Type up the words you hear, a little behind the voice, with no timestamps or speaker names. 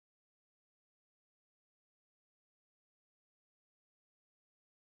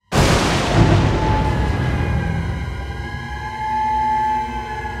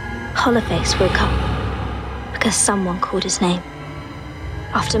Hollerface woke up because someone called his name.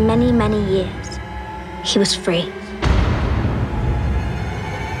 After many, many years, he was free.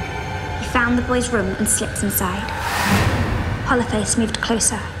 He found the boy's room and slipped inside. Hollerface moved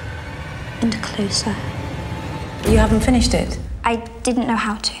closer and closer. You haven't finished it? I didn't know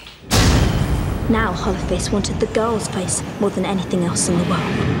how to. Now Hollerface wanted the girl's face more than anything else in the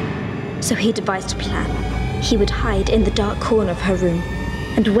world. So he devised a plan. He would hide in the dark corner of her room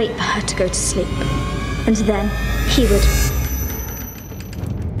and wait for her to go to sleep. And then he would...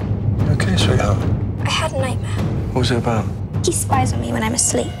 Okay, sweetheart. I had a nightmare. What was it about? He spies on me when I'm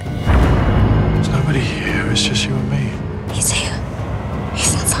asleep. There's nobody here, it's just you and me. He's here.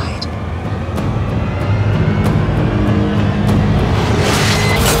 He's inside.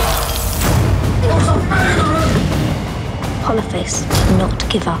 Hollerface did not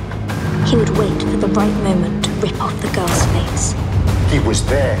give up. He would wait for the right moment to rip off the girl's face. He was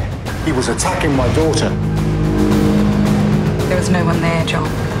there. He was attacking my daughter. There was no one there, John.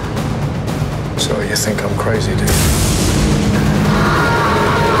 So you think I'm crazy, do you?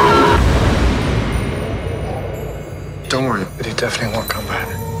 Don't worry, but he definitely won't come back.